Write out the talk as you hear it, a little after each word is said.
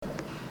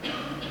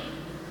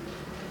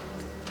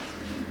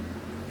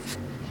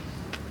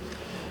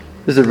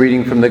This is a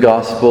reading from the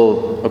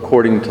Gospel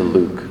according to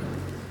Luke.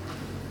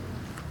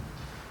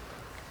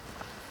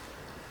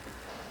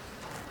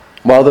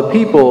 While the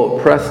people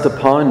pressed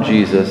upon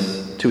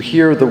Jesus to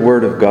hear the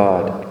word of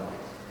God,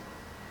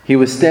 he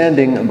was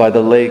standing by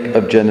the lake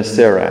of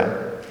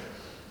Gennesaret.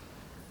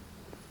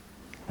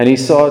 And he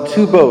saw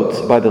two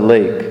boats by the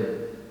lake,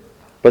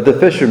 but the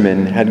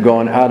fishermen had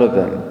gone out of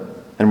them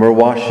and were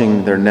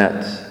washing their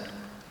nets.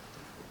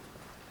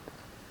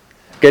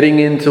 Getting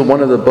into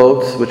one of the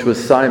boats, which was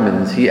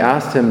Simon's, he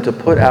asked him to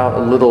put out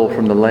a little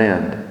from the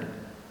land.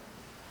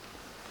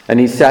 And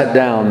he sat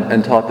down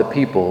and taught the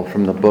people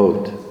from the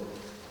boat.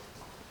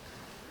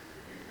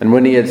 And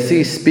when he had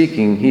ceased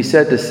speaking, he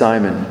said to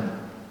Simon,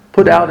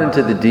 "Put out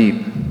into the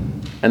deep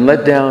and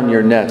let down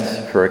your nets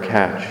for a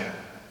catch."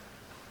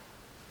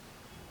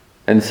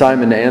 And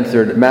Simon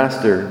answered,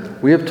 "Master,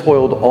 we have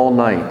toiled all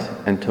night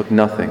and took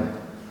nothing.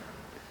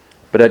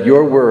 But at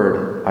your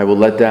word I will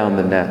let down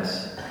the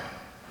nets."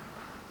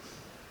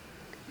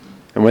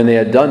 And when they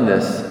had done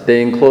this,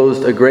 they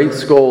enclosed a great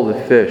school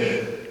of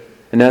fish.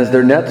 And as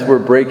their nets were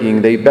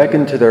breaking, they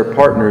beckoned to their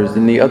partners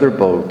in the other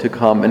boat to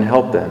come and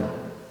help them.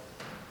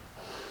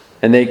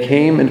 And they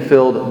came and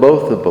filled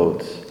both the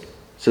boats,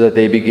 so that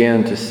they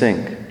began to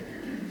sink.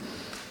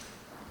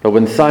 But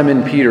when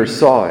Simon Peter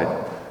saw it,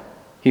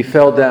 he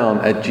fell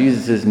down at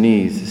Jesus'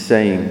 knees,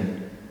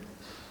 saying,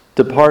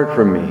 "Depart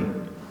from me,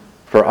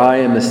 for I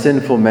am a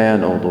sinful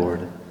man, O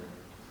Lord."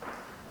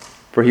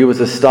 For he was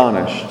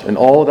astonished, and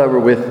all that were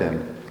with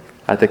him,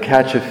 at the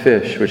catch of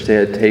fish which they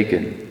had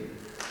taken.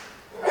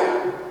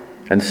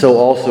 And so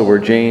also were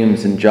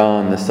James and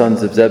John, the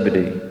sons of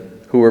Zebedee,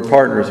 who were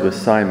partners with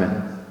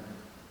Simon.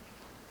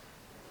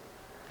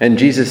 And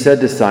Jesus said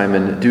to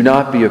Simon, "Do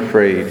not be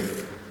afraid.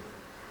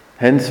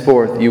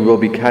 Henceforth you will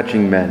be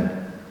catching men."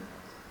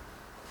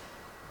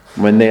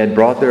 When they had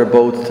brought their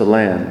boats to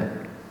land,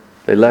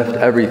 they left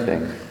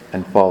everything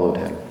and followed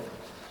him.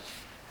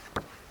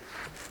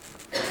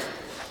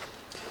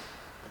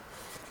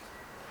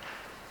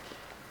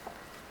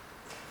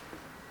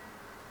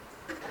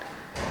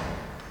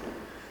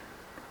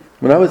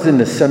 When I was in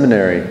the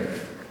seminary,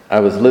 I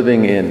was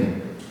living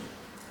in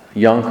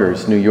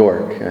Yonkers, New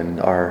York,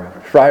 and our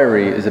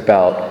friary is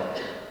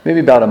maybe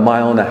about a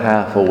mile and a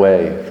half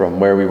away from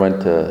where we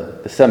went to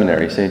the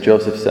seminary, St.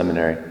 Joseph's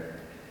Seminary.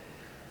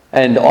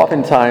 And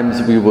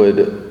oftentimes we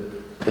would,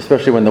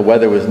 especially when the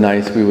weather was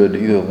nice, we would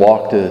either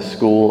walk to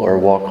school or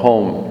walk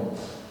home.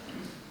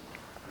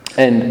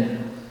 And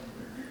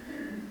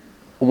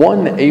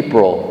one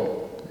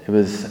April, I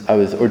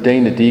was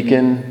ordained a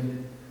deacon,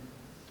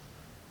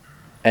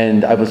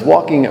 and I was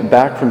walking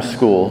back from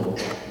school.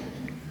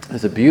 It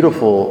was a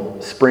beautiful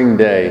spring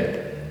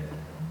day.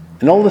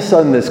 And all of a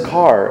sudden, this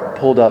car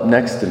pulled up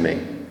next to me.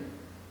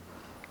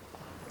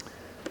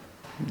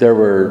 There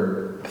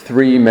were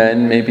three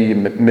men, maybe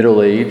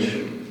middle age.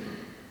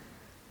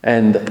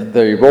 And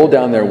they rolled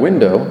down their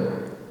window,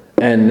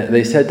 and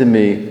they said to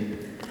me,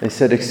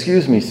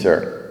 "Excuse me,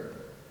 sir.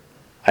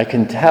 I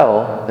can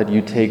tell that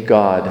you take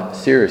God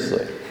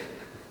seriously."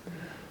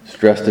 I was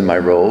dressed in my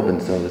robe,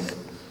 and so this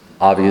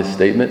obvious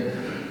statement.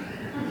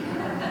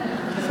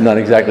 It's not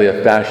exactly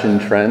a fashion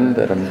trend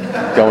that I'm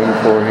going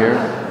for here.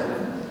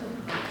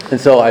 And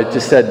so I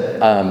just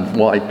said,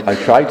 I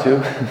try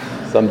to.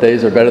 Some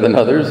days are better than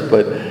others,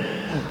 but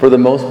for the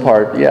most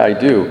part, yeah, I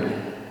do.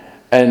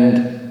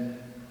 And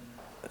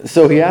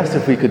so he asked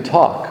if we could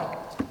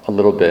talk a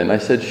little bit, and I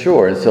said,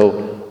 sure. And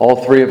so all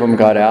three of them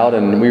got out,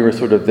 and we were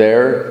sort of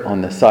there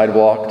on the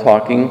sidewalk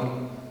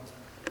talking.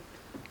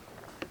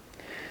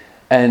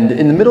 And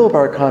in the middle of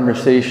our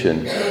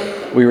conversation,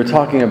 we were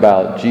talking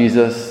about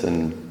Jesus,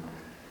 and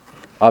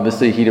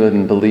obviously he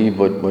didn't believe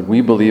what we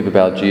believe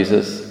about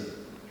Jesus.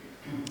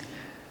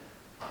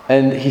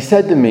 And he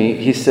said to me,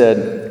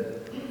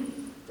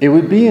 it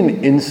would be an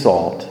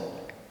insult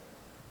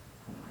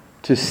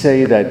to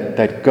say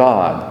that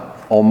God,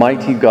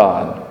 Almighty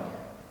God,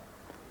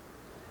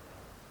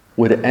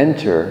 would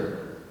enter,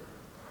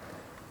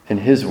 in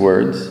his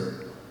words,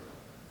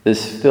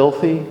 this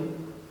filthy,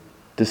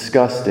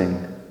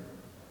 disgusting,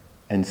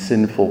 and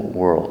sinful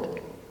world.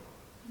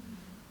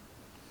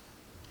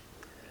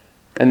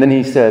 And then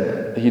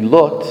he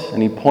looked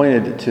and he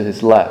pointed to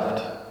his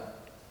left.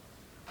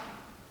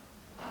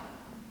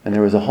 And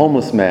there was a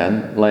homeless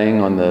man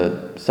laying on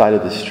the side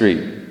of the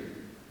street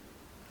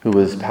who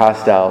was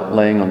passed out,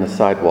 laying on the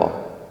sidewalk.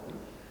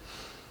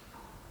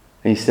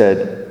 And he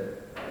said,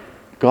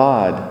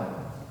 God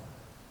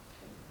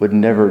would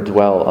never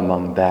dwell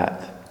among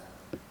that.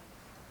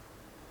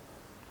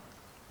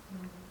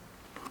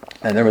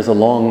 And there was a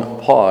long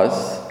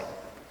pause,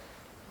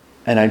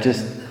 and I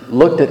just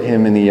looked at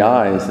him in the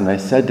eyes, and I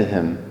said to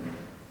him,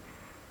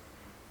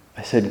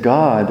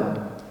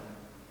 God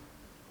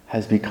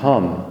has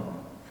become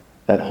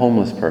that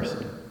homeless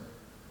person.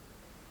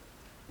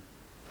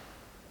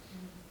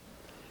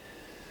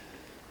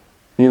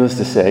 Needless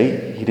to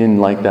say, he didn't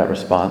like that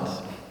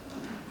response.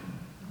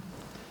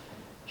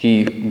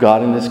 He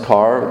got in his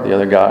car with the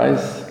other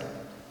guys.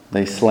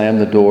 They slammed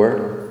the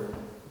door,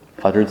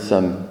 uttered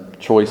some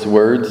choice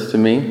words to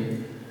me.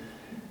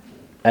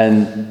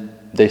 and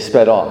they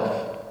sped off.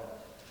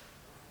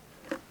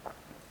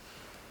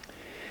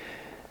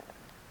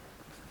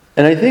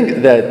 And I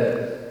think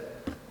that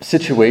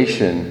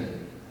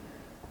situation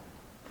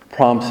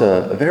prompts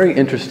a very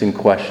interesting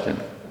question.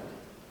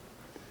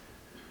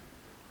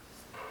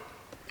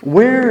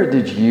 Where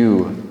did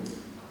you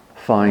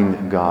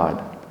find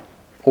God?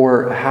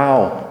 Or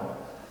how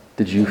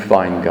did you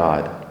find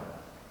God?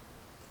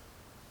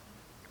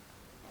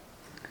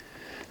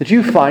 Did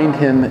you find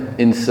him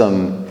in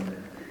some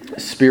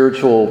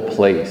spiritual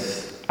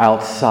place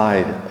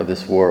outside of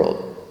this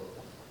world?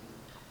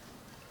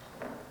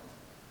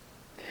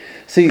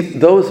 See,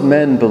 those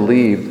men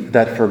believed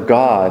that for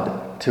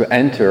God to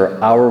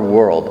enter our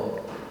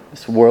world,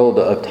 this world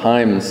of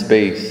time and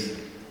space,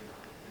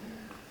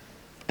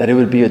 that it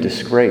would be a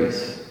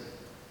disgrace.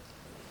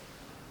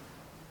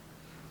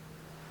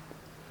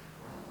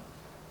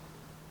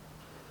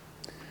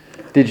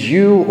 Did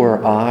you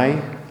or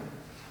I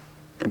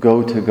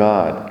go to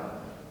God?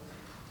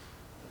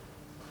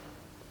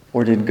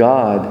 Or did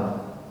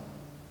God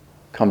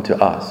come to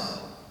us?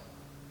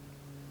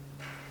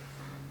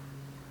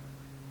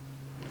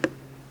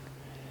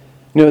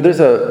 You know, there's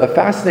a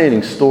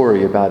fascinating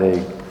story about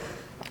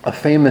a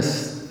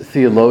famous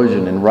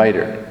theologian and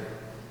writer.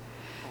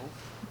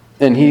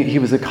 And he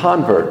was a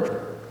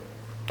convert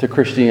to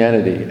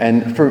Christianity.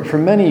 And for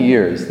many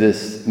years,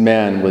 this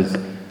man was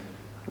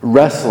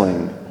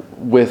wrestling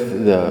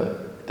with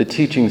the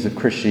teachings of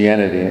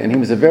Christianity. And he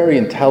was a very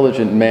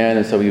intelligent man,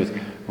 and so he was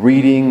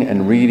reading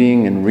and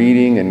reading and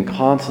reading and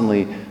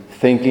constantly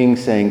thinking,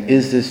 saying,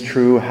 is this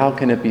true? How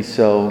can it be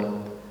so?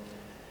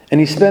 And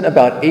he spent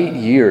about 8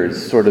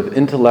 years sort of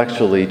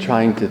intellectually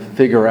trying to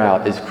figure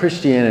out, is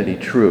Christianity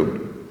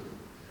true?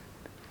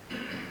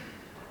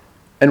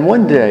 And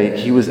one day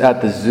he was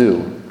at the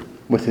zoo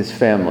with his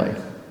family.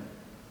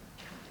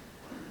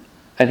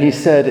 And he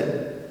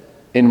said,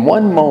 in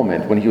one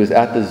moment when he was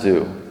at the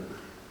zoo,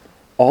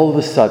 all of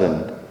a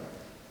sudden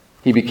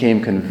he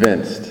became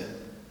convinced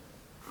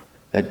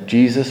that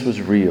Jesus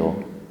was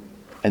real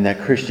and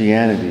that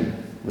Christianity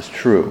was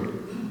true.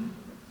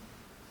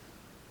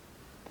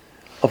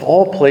 Of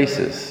all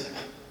places,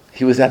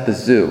 he was at the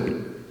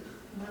zoo.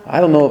 I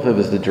don't know if it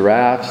was the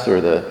giraffes or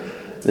the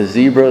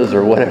zebras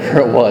or whatever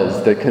it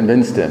was that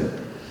convinced him.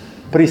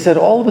 But he said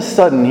all of a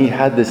sudden he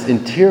had this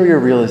interior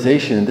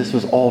realization that this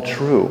was all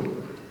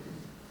true.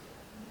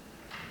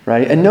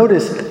 Right? And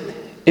notice,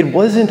 it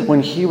wasn't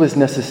when he was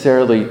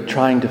necessarily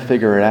trying to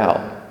figure it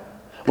out.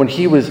 When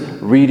he was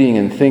reading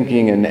and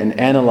thinking and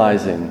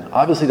analyzing,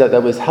 obviously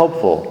that was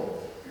helpful.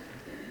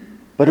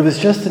 But it was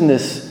just in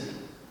this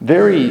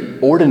very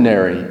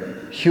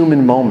ordinary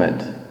human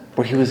moment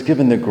where he was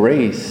given the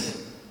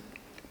grace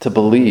to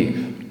believe.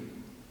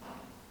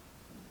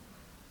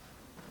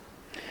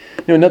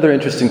 You know, another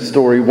interesting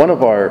story, one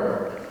of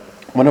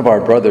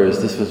our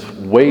brothers, this was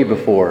way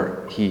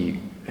before he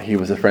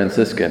was a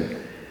Franciscan,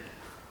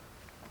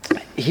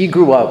 he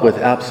grew up with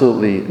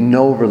absolutely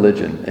no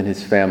religion in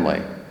his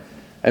family.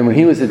 And when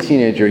he was a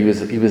teenager, he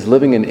was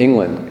living in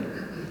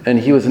England, and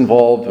he was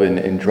involved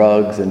in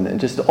drugs and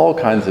just all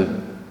kinds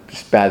of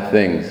just bad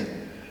things.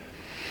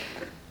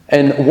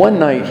 And one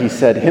night, he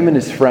said, him and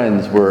his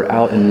friends were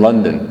out in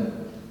London,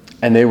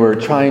 and they were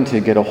trying to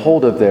get a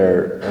hold of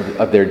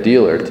their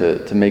dealer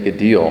to make a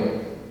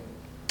deal.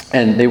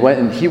 And he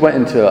went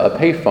into a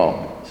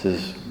payphone. This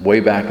is way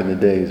back in the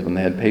days when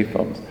they had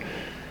payphones.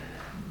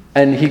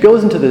 And he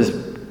goes into this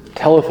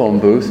telephone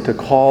booth to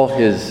call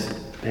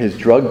his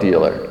drug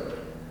dealer.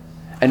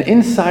 And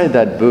inside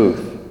that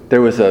booth,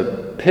 there was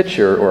a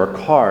picture or a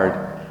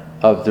card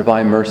of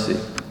Divine Mercy.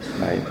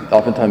 Right?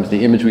 Oftentimes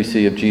the image we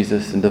see of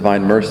Jesus and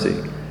Divine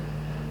Mercy.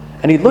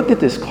 And he looked at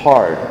this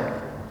card,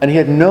 and he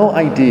had no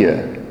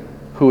idea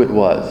who it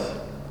was.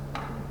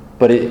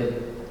 But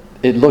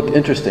it looked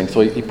interesting.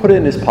 So he put it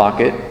in his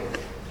pocket,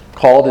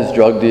 called his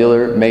drug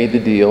dealer, made the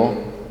deal,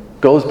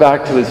 goes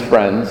back to his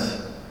friends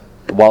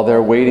while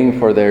they're waiting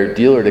for their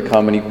dealer to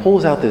come, and he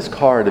pulls out this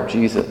card of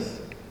Jesus.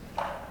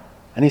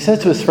 And he says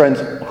to his friends,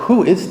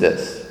 "Who is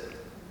this?"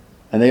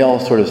 And they all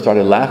sort of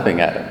started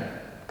laughing at him,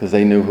 because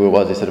they knew who it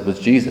was. They said it was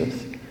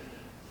Jesus.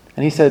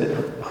 And he said,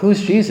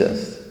 "Who's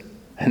Jesus?"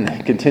 And they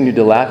continued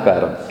to laugh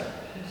at him.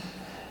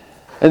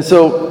 And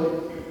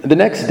so the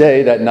next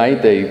day, that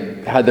night,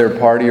 they had their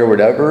party or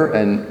whatever,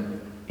 and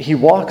he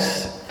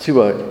walks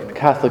to a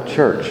Catholic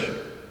church,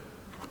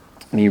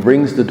 and he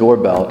rings the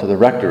doorbell to the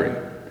rectory.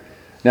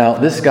 Now,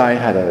 this guy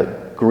had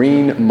a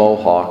green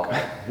mohawk,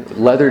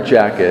 leather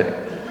jacket,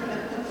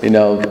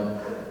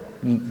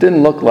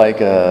 didn't look like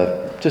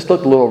just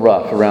looked a little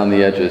rough around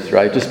the edges,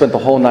 right? Just spent the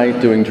whole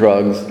night doing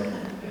drugs.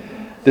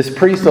 This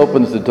priest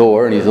opens the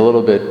door, and he's a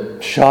little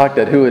bit shocked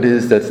at who it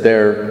is that's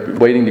there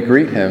waiting to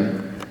greet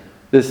him.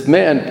 This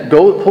man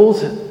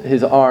pulls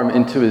his arm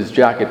into his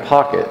jacket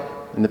pocket,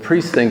 and the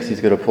priest thinks he's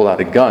going to pull out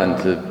a gun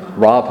to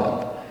rob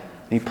him.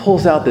 And he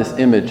pulls out this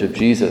image of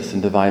Jesus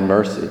and Divine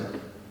Mercy.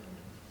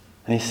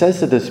 And he says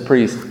to this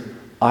priest,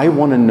 "I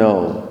want to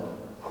know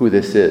who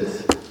this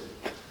is."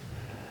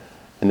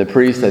 And the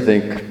priest, I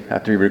think,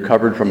 after he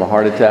recovered from a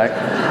heart attack,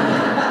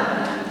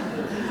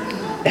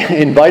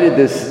 invited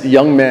this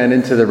young man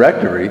into the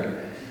rectory,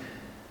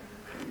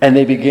 and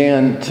they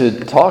began to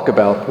talk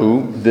about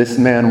who this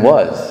man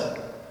was.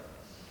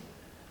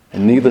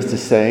 And needless to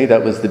say,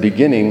 that was the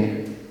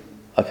beginning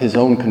of his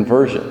own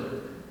conversion.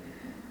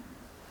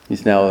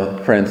 He's now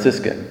a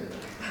Franciscan.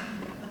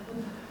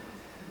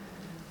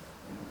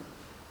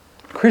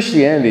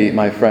 Christianity,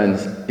 my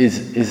friends,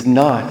 is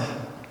not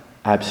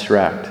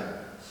abstract.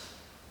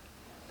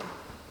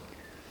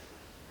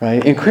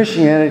 Right? In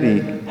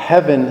Christianity,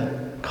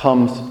 heaven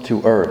comes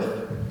to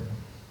earth.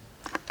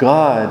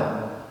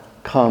 God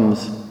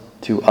comes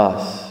to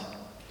us.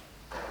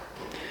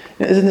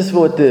 Now, isn't this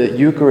what the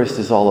Eucharist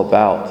is all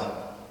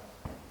about?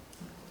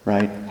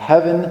 Right?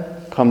 Heaven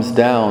comes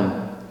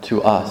down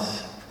to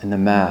us in the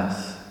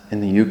Mass,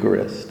 in the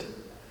Eucharist.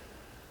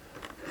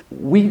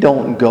 We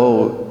don't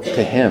go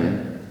to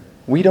Him.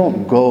 We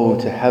don't go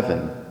to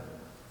heaven.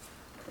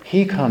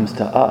 He comes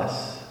to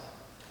us.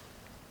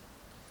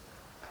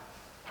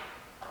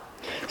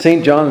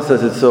 St. John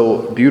says it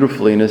so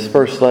beautifully in his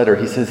first letter.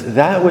 He says,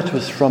 "That which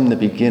was from the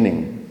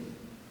beginning,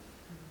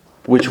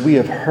 which we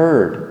have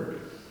heard,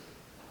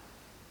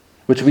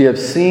 which we have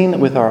seen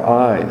with our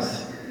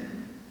eyes,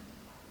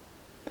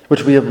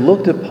 which we have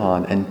looked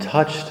upon and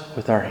touched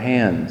with our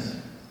hands.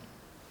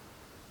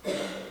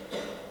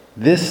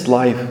 This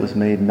life was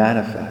made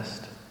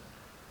manifest,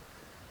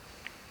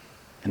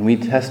 and we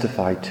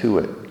testify to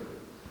it."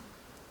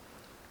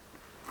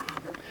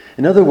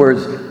 In other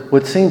words,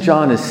 what St.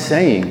 John is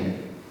saying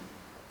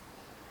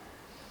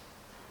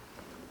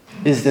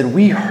is that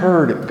we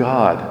heard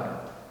God.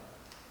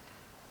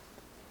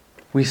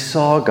 We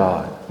saw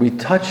God. We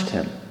touched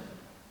Him.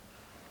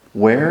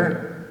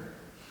 Where?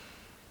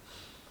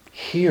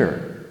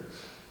 Here,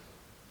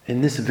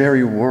 in this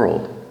very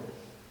world,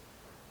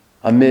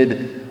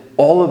 amid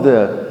all of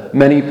the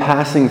many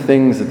passing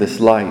things of this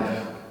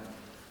life.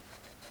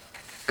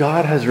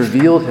 God has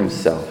revealed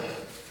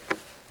Himself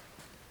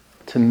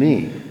to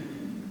me.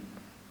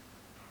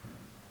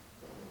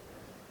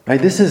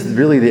 Right? This is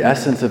really the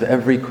essence of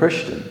every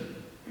Christian.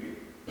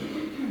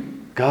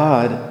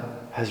 God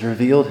has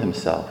revealed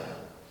Himself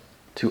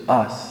to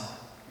us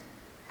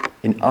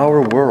in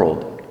our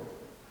world,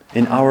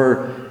 in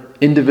our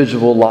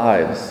individual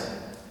lives,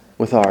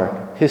 with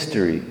our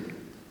history,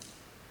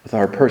 with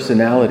our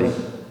personality.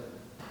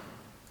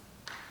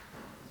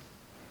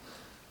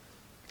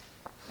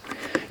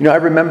 You know, I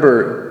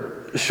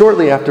remember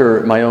shortly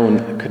after my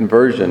own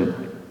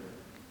conversion,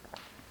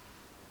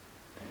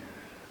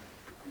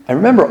 I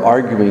remember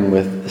arguing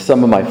with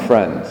some of my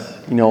friends,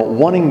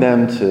 wanting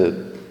them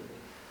to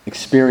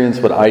experience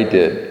what I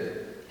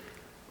did.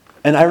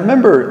 And I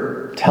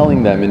remember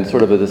telling them in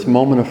sort of this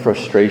moment of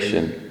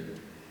frustration,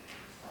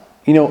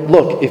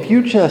 look, if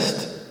you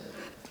just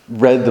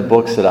read the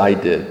books that I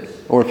did,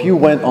 or if you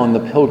went on the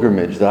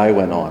pilgrimage that I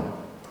went on,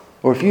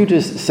 or if you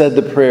just said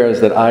the prayers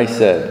that I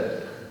said,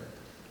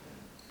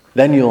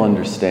 then you'll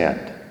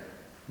understand,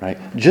 right?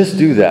 Just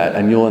do that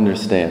and you'll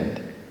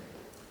understand.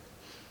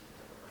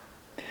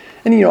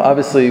 And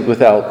obviously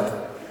without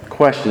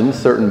question,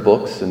 certain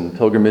books and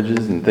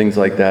pilgrimages and things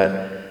like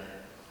that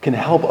can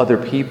help other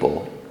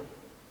people.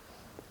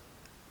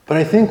 But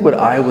I think what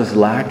I was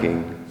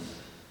lacking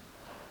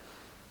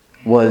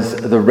was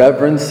the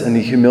reverence and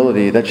the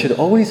humility that should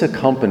always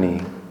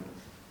accompany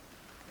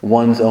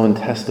one's own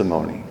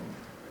testimony.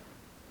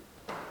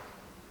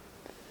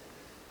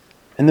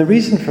 And the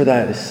reason for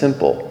that is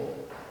simple.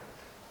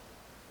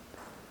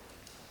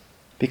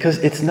 Because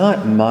it's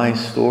not my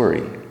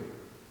story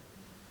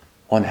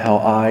on how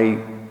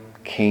I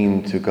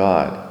came to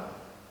God.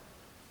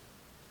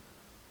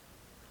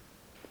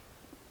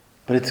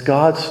 But it's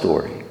God's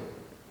story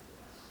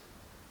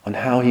on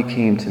how He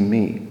came to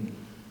me.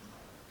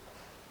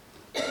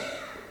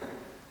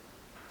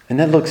 And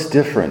that looks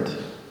different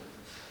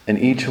in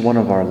each one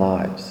of our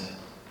lives.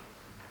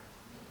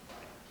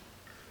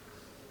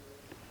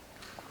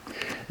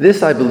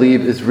 This, I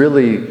believe, is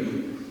really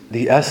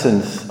the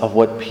essence of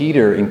what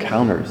Peter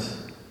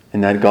encounters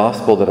in that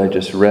gospel that I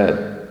just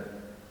read.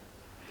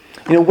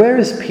 Where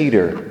is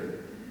Peter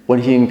when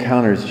he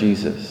encounters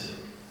Jesus?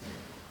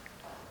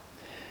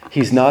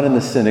 He's not in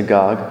the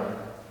synagogue.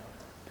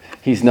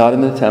 He's not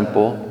in the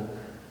temple.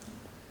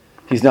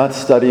 He's not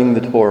studying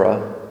the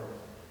Torah.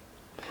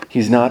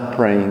 He's not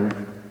praying.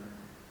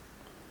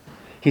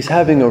 He's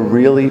having a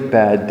really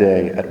bad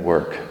day at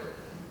work.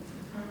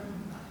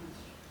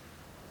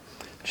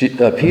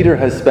 Peter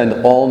has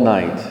spent all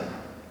night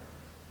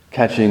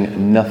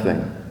catching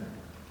nothing.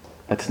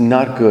 That's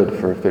not good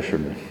for a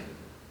fisherman.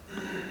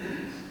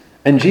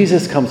 And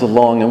Jesus comes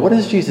along, and what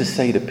does Jesus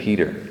say to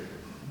Peter?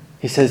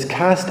 He says,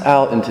 "Cast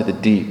out into the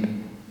deep."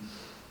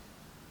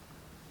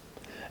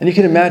 And you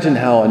can imagine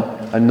how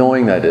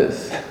annoying that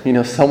is.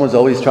 Someone's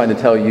always trying to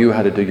tell you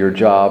how to do your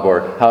job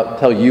or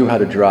tell you how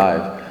to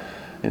drive.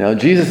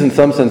 Jesus in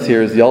some sense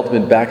here is the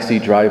ultimate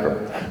backseat driver,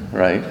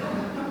 right?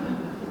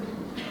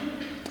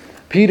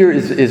 Peter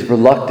is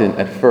reluctant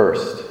at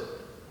first.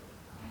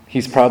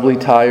 He's probably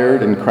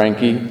tired and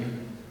cranky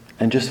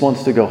and just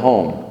wants to go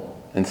home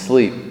and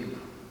sleep.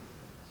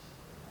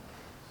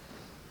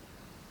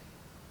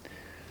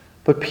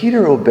 But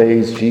Peter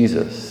obeys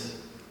Jesus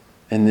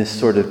in this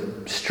sort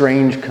of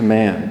strange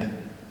command.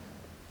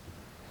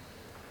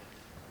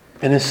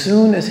 And as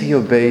soon as he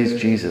obeys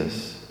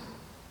Jesus,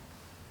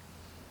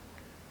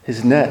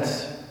 his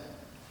nets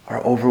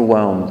are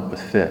overwhelmed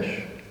with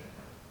fish.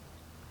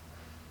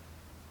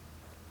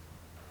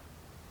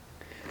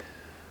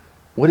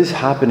 What is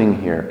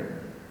happening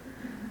here?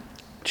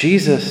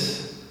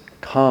 Jesus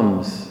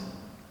comes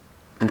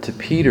into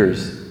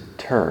Peter's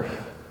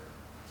turf.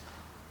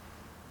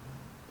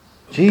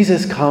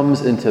 Jesus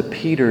comes into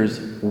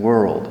Peter's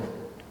world.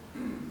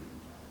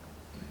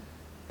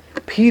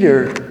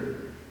 Peter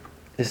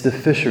is the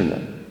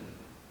fisherman.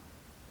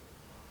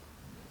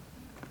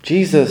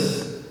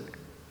 Jesus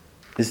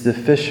is the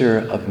fisher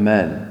of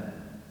men.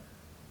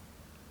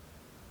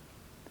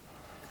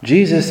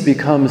 Jesus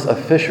becomes a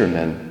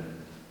fisherman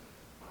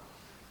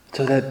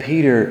so that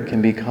Peter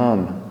can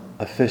become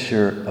a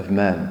fisher of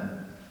men.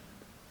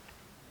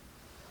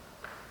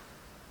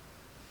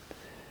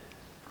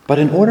 But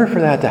in order for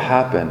that to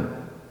happen,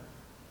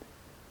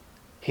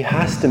 he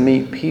has to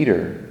meet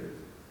Peter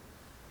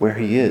where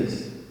he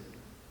is.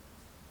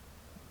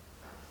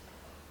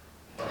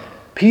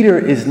 Peter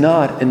is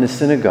not in the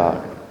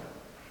synagogue.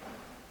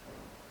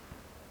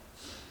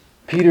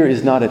 Peter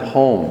is not at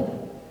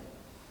home.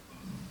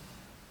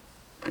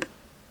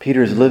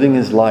 Peter is living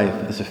his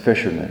life as a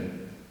fisherman.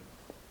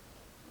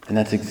 And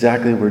that's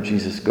exactly where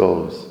Jesus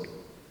goes.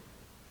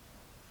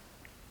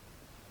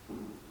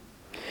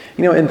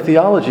 You know, in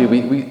theology,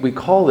 we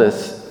call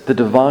this the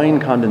divine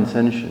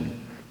condescension.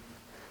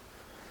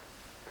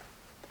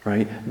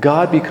 Right?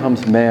 God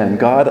becomes man.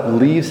 God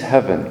leaves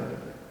heaven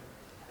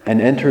and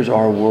enters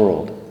our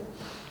world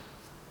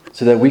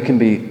so that we can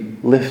be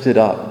lifted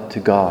up to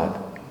God.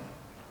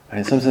 And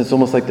in some sense, it's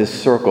almost like this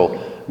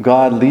circle.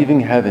 God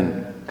leaving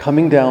heaven,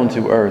 coming down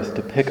to earth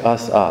to pick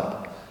us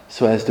up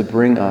so as to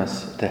bring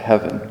us to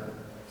heaven.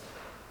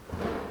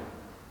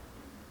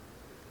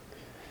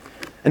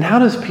 And how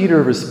does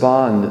Peter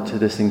respond to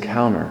this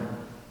encounter?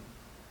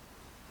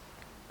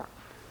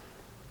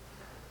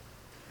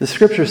 The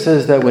scripture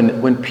says that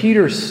when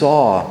Peter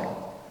saw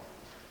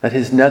that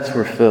his nets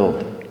were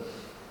filled,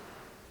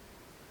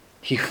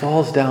 he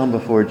falls down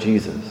before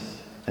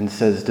Jesus and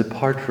says,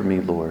 "Depart from me,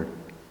 Lord,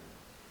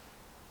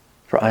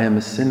 for I am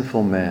a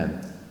sinful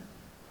man."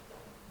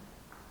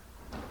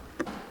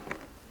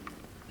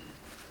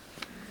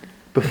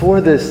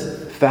 Before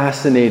this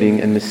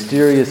fascinating and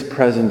mysterious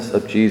presence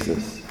of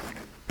Jesus,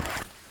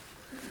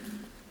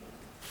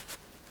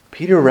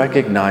 Peter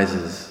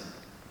recognizes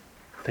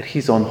that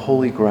he's on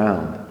holy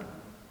ground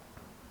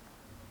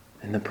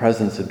in the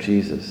presence of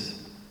Jesus.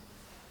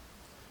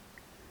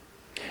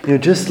 You know,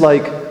 just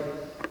like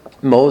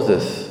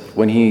Moses,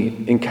 when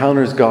he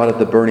encounters God at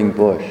the burning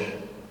bush,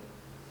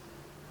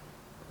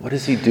 what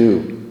does he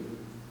do?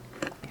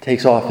 He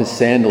takes off his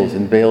sandals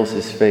and veils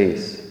his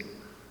face.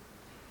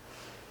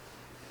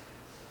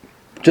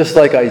 Just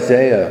like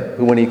Isaiah,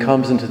 who when he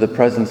comes into the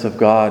presence of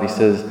God, he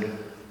says,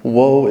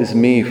 "Woe is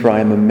me, for I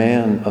am a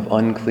man of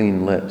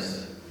unclean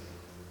lips."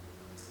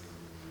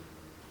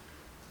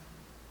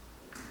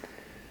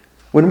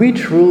 When we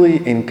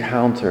truly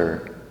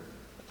encounter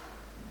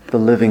the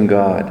living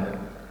God,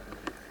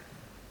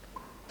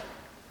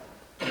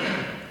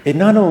 it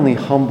not only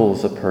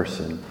humbles a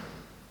person,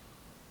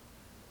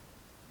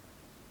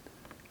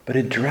 but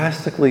it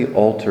drastically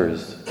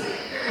alters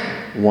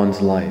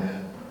one's life.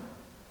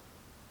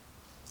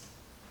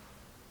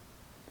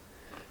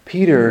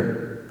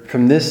 Peter,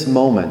 from this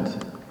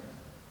moment,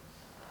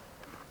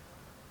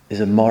 is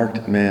a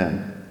marked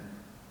man.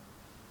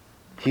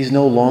 He's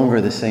no longer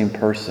the same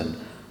person.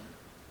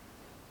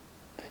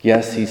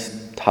 Yes,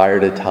 he's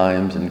tired at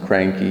times and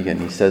cranky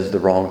and he says the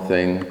wrong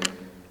thing.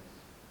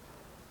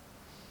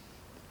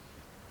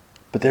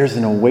 But there's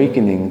an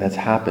awakening that's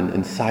happened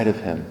inside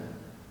of him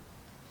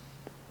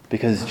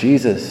because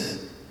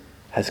Jesus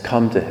has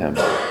come to him.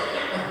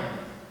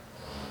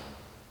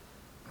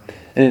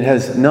 And it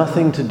has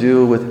nothing to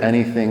do with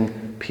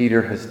anything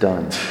Peter has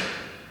done.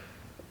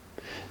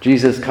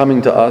 Jesus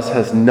coming to us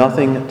has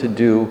nothing to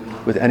do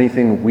with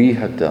anything we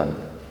have done.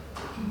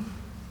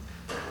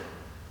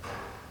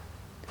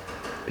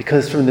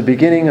 Because from the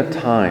beginning of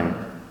time,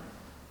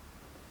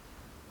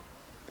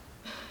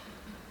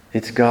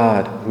 it's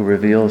God who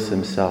reveals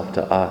himself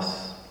to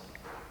us,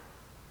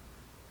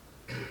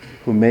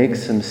 who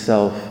makes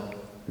himself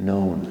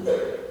known.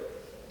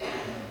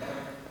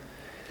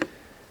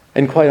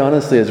 And quite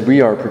honestly, as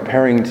we are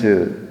preparing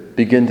to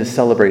begin to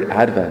celebrate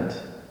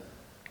Advent,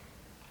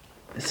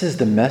 this is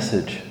the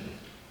message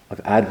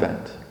of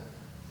Advent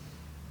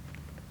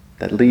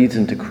that leads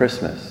into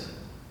Christmas.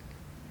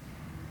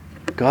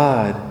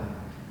 God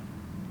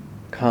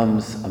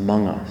comes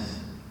among us.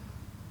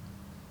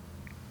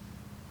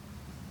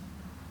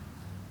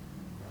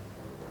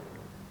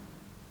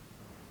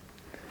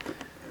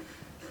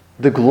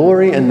 The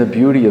glory and the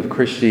beauty of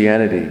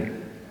Christianity,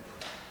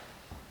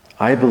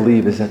 I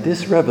believe, is that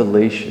this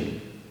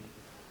revelation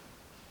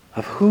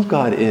of who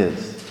God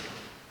is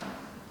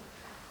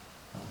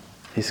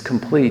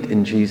complete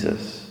in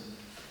Jesus.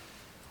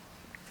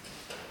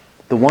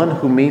 one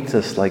who meets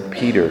us like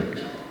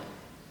Peter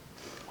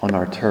on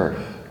our turf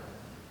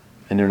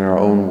and in our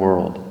own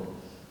world.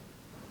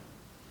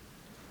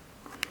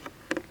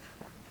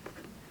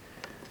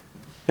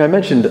 I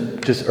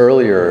mentioned just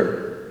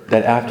earlier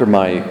that after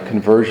my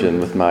conversion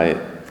with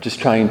just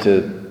trying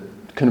to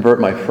convert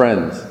my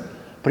friends,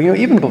 but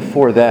even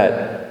before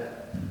that,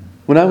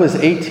 when I was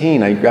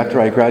 18, after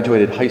I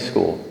graduated high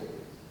school,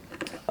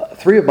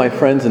 3 of my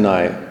friends and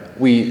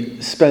we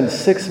spent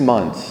 6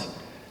 months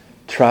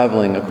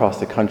traveling across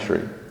the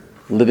country,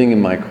 living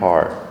in my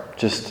car,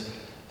 just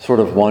sort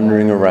of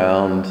wandering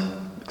around,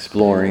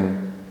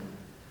 exploring.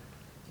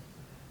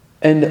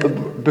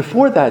 And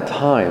before that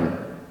time,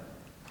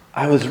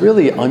 I was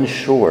really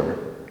unsure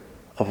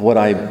of what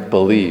I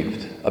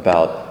believed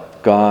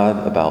about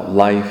God, about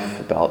life,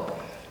 about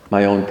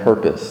my own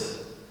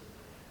purpose.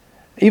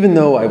 Even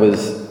though I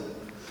was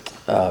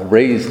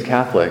raised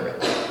Catholic,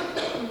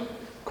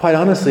 quite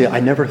honestly, I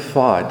never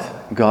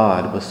thought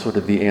God was sort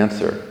of the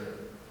answer.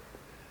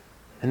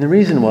 And the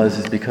reason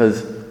is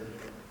because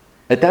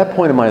at that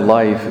point in my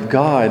life,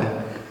 God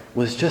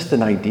was just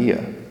an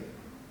idea.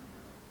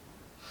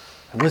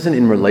 I wasn't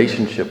in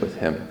relationship with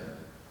Him.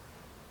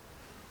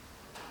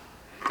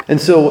 And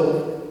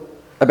so,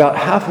 about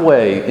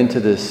halfway into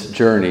this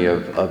journey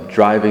of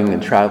driving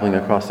and traveling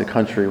across the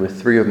country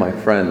with 3 of my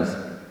friends,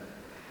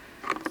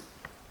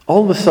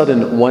 all of a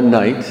sudden, one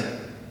night,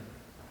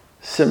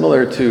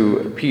 similar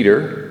to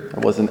Peter, I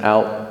wasn't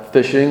out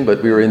fishing,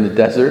 but we were in the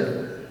desert,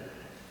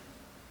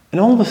 and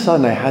all of a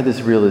sudden I had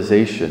this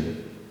realization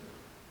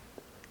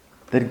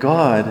that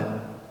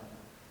God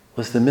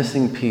was the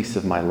missing piece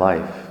of my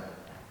life.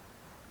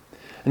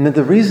 And that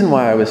the reason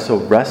why I was so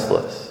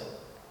restless,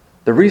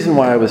 the reason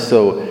why I was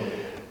so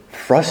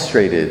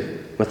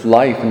frustrated with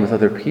life and with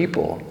other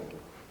people,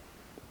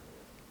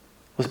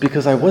 was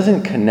because I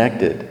wasn't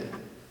connected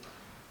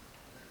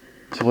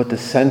to what the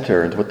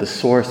center and what the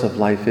source of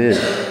life is,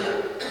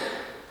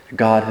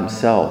 God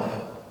Himself.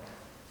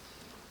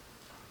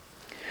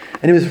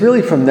 And it was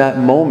really from that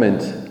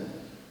moment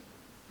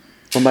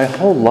when my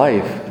whole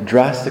life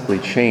drastically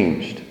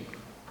changed.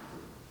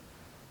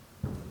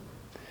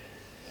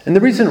 And the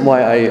reason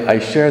why I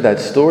share that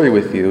story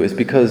with you is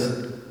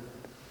because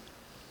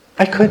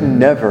I could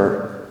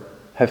never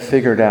have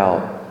figured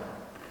out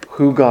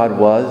who God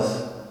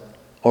was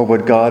or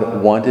what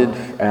God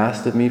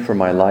asked of me for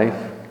my life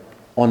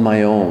on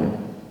my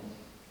own.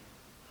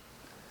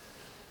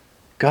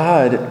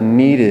 God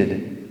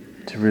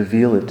needed to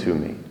reveal it to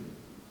me.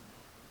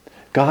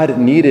 God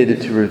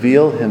needed to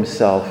reveal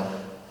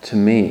Himself to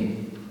me.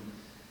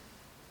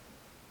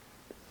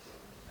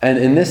 And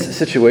in this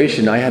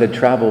situation, I had to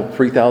travel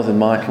 3,000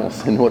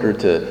 miles in order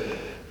to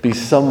be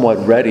somewhat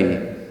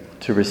ready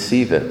to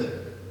receive it.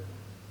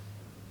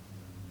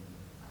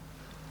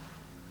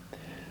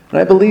 And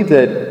I believe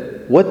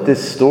that what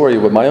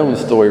my own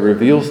story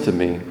reveals to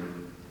me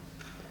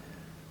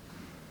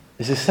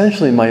is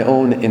essentially my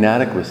own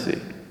inadequacy,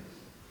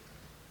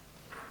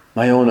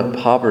 my own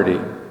poverty,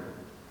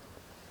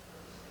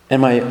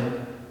 and my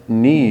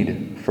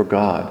need for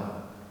God.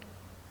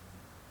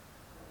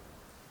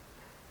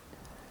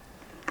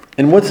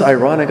 And what's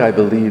ironic, I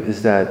believe,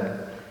 is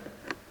that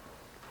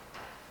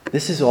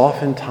this is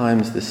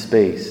oftentimes the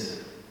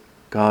space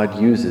God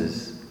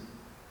uses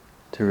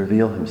to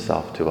reveal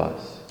Himself to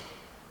us.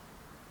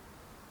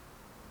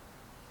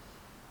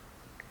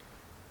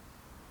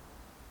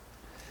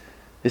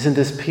 Isn't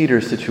this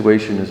Peter's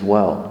situation as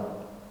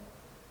well?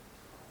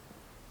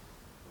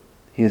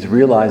 He is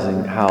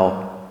realizing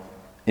how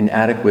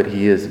inadequate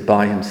he is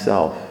by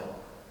himself,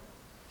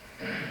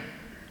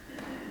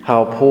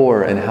 how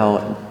poor and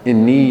how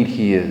in need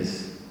he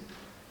is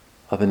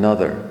of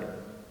another.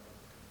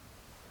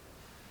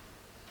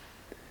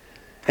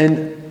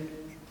 And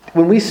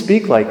when we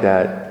speak like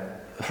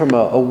that, from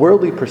a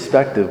worldly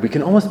perspective, we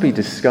can almost be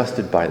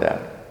disgusted by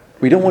that.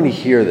 We don't want to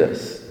hear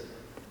this.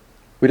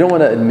 We don't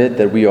want to admit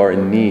that we are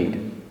in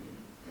need.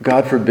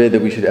 God forbid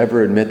that we should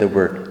ever admit that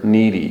we're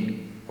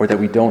needy, or that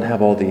we don't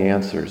have all the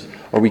answers,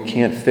 or we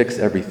can't fix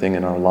everything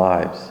in our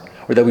lives,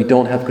 or that we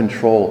don't have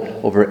control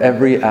over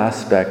every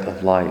aspect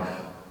of life.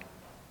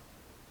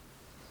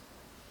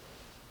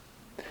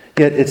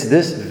 Yet it's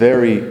this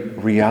very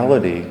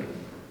reality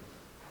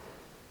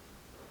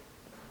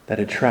that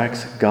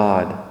attracts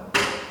God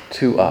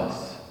to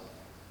us.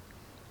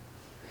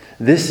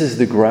 This is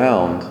the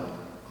ground,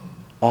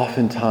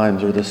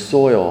 oftentimes, or the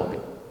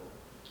soil,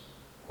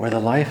 where the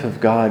life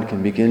of God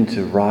can begin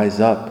to rise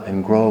up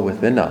and grow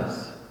within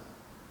us.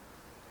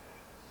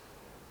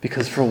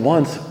 Because for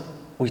once,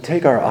 we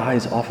take our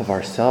eyes off of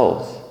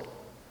ourselves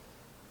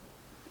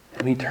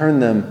and we turn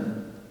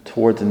them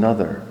towards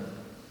another.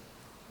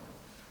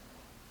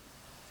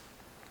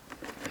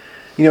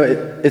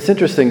 It's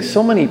interesting,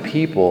 so many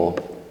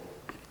people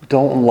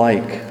don't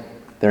like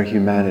their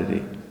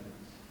humanity.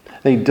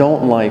 They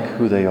don't like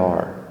who they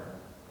are.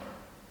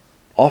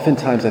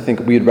 Oftentimes, I think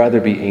we'd rather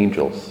be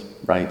angels,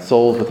 right?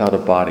 Souls without a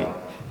body.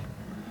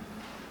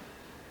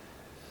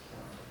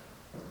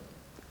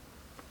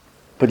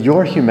 But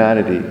your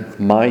humanity,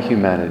 my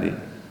humanity,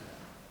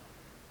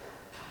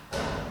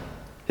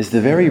 is the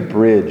very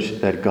bridge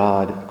that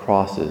God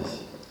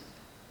crosses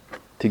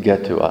to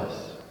get to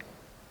us.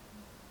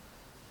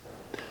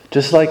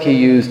 Just like he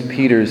used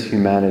Peter's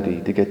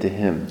humanity to get to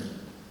him.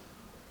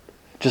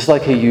 Just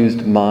like he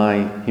used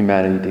my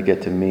humanity to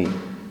get to me.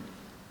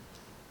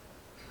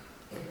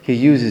 He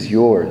uses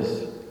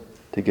yours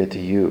to get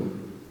to you.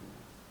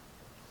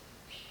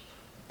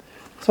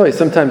 That's why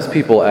sometimes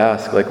people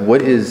ask,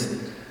 what is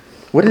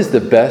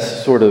the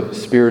best sort of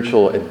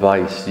spiritual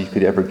advice you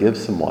could ever give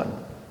someone?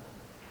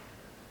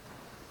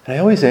 And I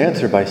always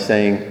answer by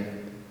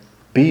saying,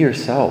 be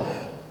yourself.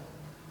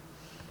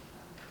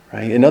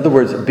 Right? In other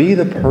words, be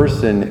the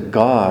person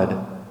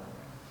God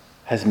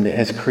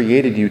has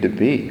created you to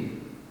be.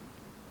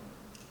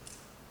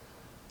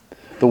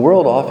 The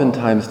world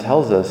oftentimes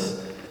tells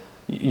us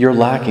you're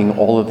lacking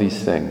all of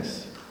these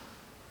things.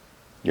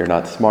 You're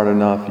not smart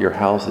enough, your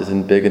house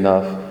isn't big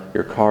enough,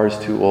 your car's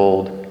too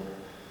old,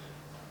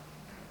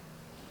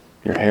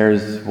 your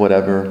hair's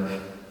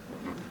whatever,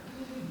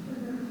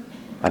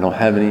 I don't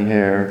have any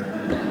hair.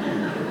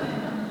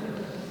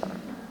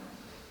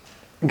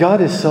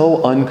 God is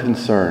so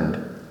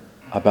unconcerned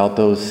about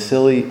those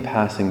silly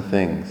passing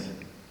things.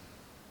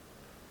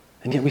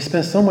 And yet we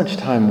spend so much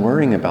time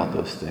worrying about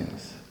those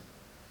things.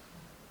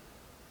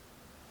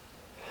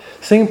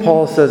 St.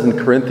 Paul says in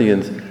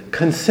Corinthians,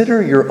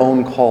 consider your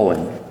own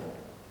calling.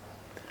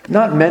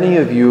 Not many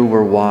of you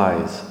were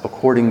wise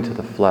according to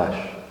the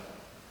flesh.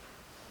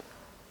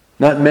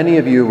 Not many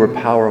of you were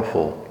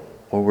powerful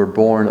or were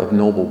born of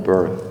noble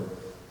birth.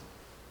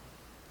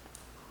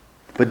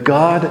 But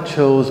God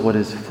chose what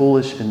is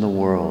foolish in the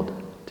world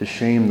to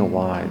shame the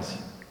wise.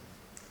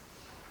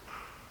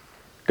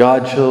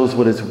 God chose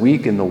what is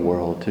weak in the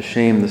world to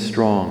shame the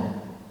strong.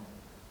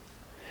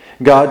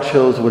 God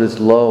chose what is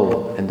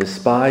low and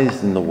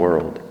despised in the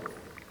world,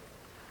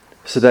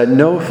 so that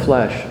no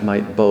flesh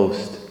might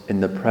boast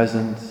in the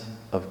presence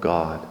of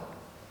God.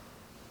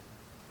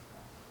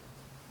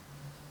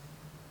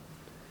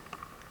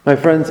 My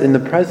friends, in the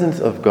presence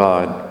of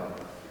God,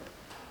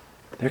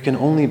 there can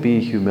only be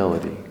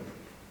humility.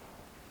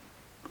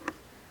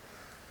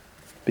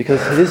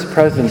 Because his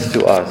presence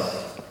to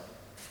us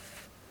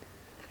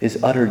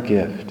is utter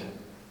gift.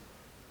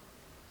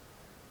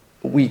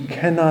 We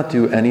cannot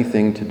do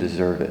anything to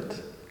deserve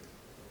it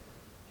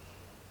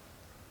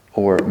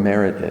or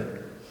merit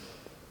it.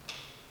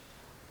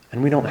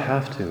 And we don't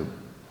have to.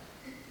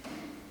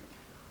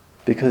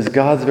 Because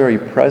God's very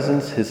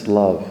presence, his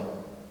love,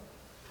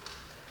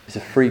 is a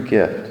free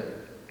gift.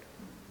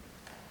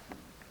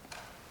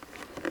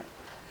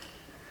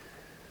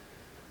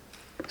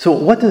 So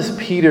what does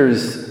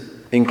Peter's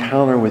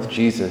encounter with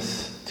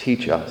Jesus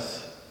teach us?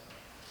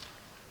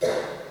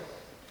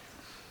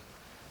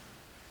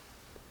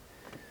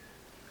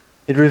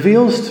 It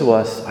reveals to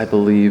us, I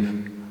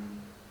believe,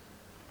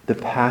 the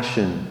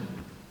passion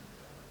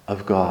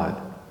of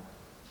God.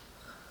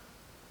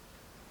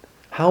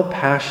 How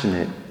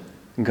passionate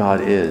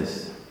God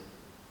is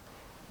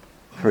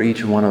for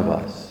each one of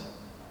us.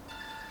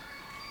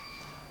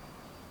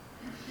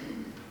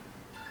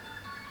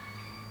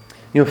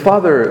 You know,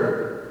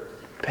 Father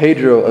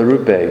Pedro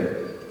Arrupe,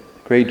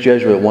 great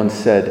Jesuit, once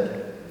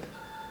said,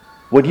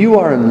 "What you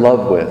are in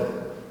love with,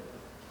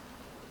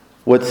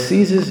 what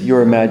seizes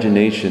your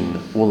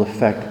imagination will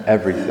affect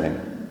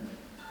everything.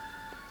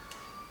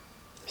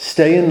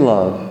 Stay in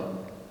love,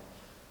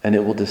 and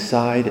it will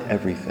decide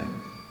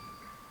everything."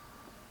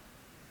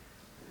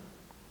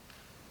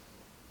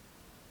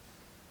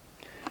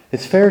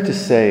 It's fair to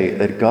say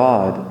that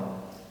God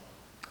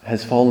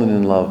has fallen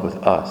in love with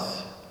us.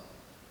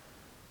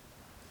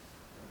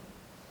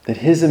 That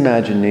his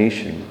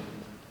imagination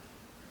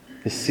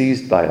is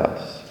seized by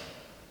us.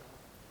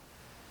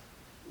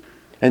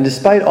 And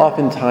despite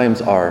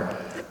oftentimes our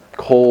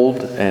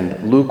cold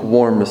and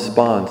lukewarm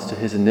response to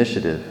his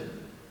initiative,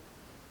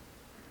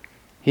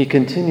 he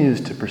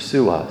continues to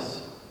pursue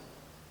us,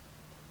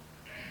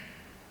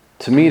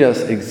 to meet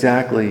us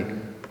exactly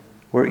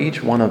where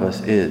each one of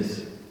us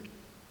is.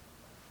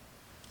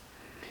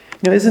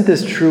 You know, isn't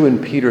this true in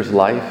Peter's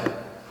life?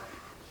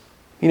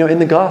 You know, in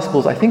the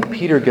Gospels, I think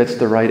Peter gets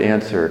the right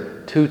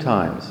answer 2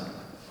 times.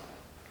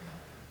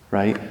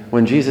 Right?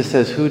 When Jesus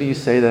says, "Who do you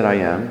say that I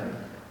am?"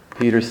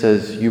 Peter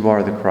says, "You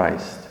are the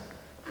Christ."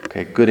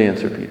 Okay, good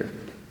answer, Peter.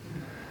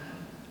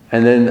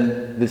 And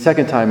then the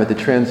second time at the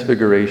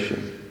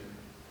Transfiguration,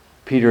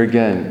 Peter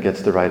again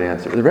gets the right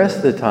answer. The rest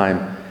of the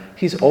time,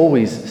 he's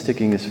always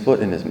sticking his foot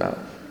in his mouth.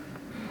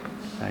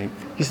 Right?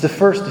 He's the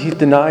first, he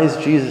denies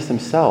Jesus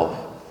himself.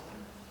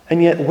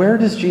 And yet, where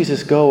does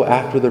Jesus go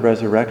after the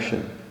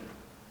resurrection?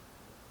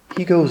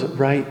 He goes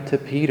right to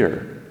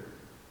Peter.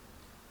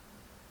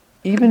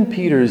 Even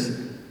Peter's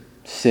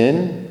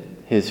sin,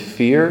 his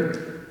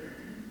fear,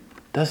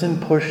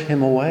 doesn't push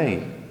him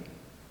away.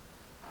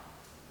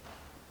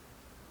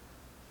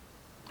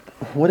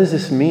 What does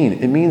this mean?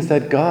 It means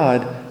that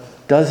God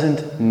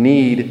doesn't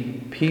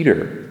need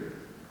Peter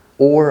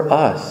or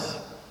us.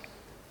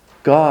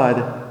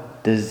 God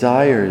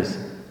desires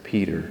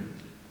Peter.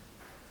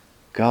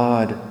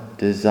 God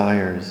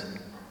desires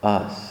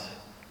us.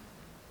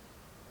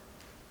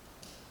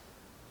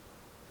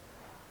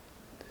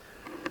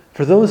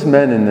 For those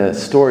men in the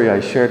story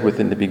I shared with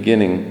in the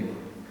beginning,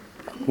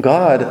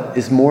 God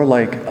is more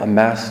like a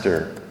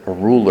master, a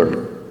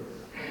ruler.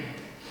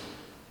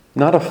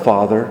 Not a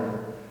father,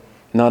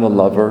 not a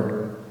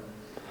lover,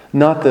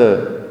 not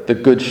the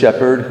good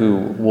shepherd who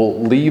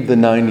will leave the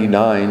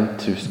 99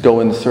 to go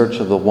in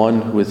search of the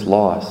one who is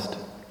lost.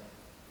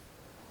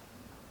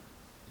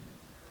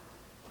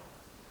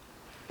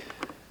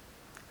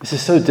 This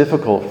is so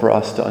difficult for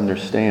us to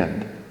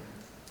understand.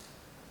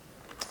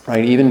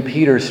 Right? Even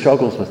Peter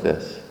struggles with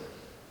this.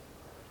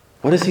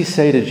 What does he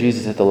say to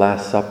Jesus at the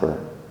Last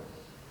Supper?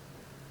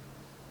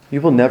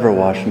 You will never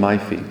wash my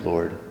feet,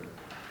 Lord.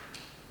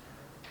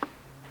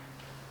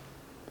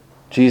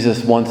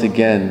 Jesus once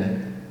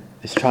again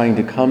is trying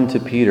to come to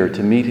Peter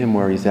to meet him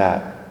where he's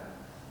at.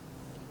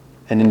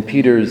 And in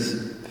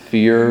Peter's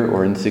fear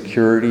or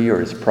insecurity or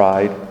his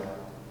pride,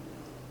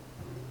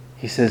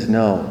 he says,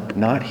 no,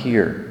 not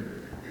here,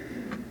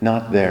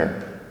 not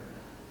there.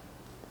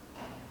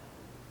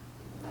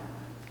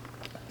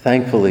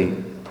 Thankfully,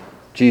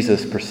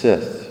 Jesus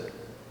persists.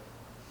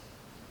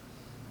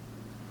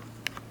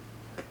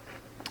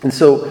 And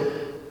so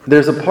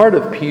there's a part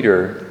of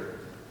Peter,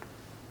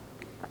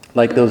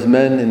 like those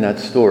men in that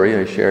story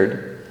I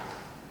shared,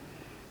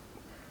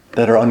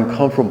 that are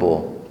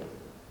uncomfortable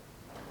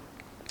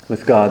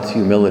with God's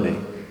humility.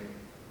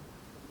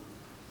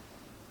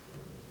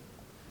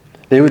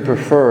 They would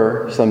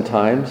prefer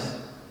sometimes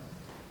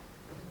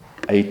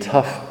a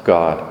tough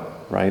God,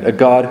 right? A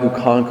God who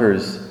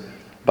conquers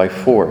by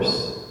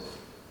force.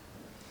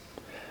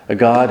 A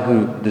God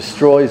who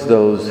destroys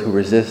those who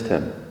resist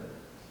him.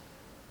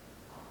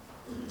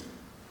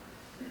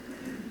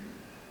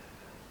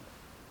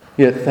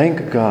 Yet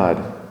thank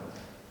God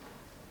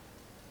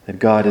that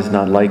God is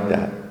not like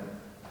that.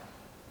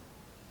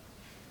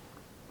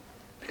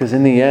 Because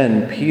in the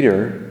end,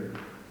 Peter,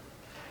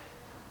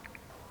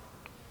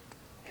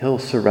 he'll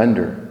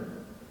surrender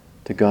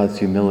to God's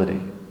humility.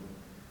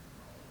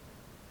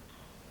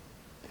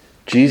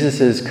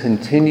 Jesus'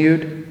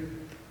 continued,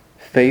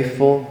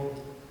 faithful,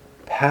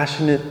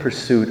 passionate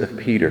pursuit of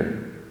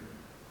Peter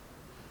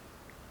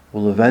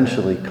will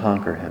eventually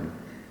conquer him.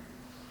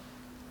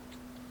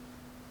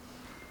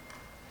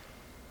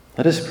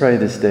 Let us pray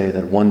this day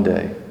that one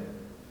day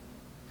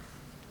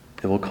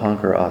it will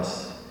conquer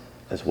us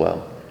as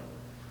well.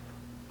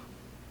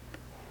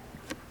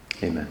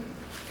 Amen.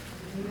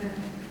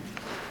 Amen.